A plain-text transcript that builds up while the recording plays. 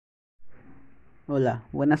Hola,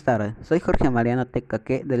 buenas tardes. Soy Jorge Mariano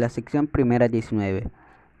Tecaque de la sección primera 19.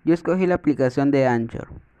 Yo escogí la aplicación de Anchor.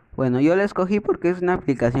 Bueno, yo la escogí porque es una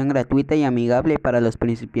aplicación gratuita y amigable para los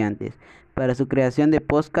principiantes, para su creación de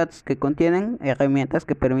podcasts que contienen herramientas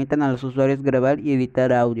que permitan a los usuarios grabar y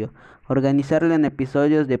editar audio, organizarlo en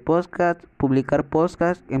episodios de podcast, publicar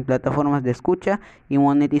podcasts en plataformas de escucha y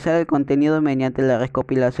monetizar el contenido mediante la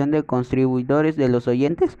recopilación de contribuidores de los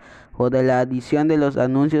oyentes o de la adición de los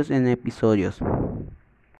anuncios en episodios.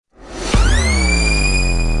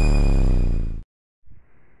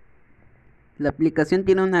 La aplicación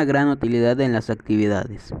tiene una gran utilidad en las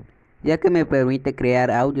actividades, ya que me permite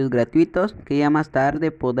crear audios gratuitos que ya más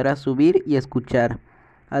tarde podrás subir y escuchar.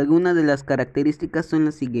 Algunas de las características son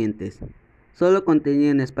las siguientes: solo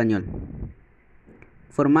contenido en español,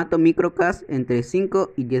 formato microcast entre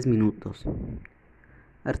 5 y 10 minutos,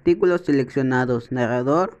 artículos seleccionados,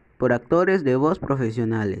 narrador por actores de voz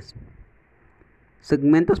profesionales,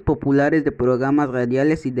 segmentos populares de programas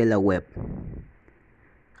radiales y de la web.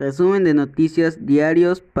 Resumen de noticias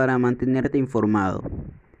diarios para mantenerte informado.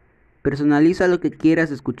 Personaliza lo que quieras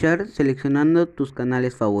escuchar seleccionando tus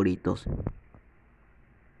canales favoritos.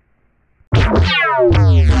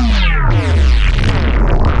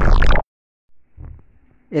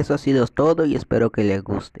 Eso ha sido todo y espero que les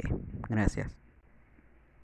guste. Gracias.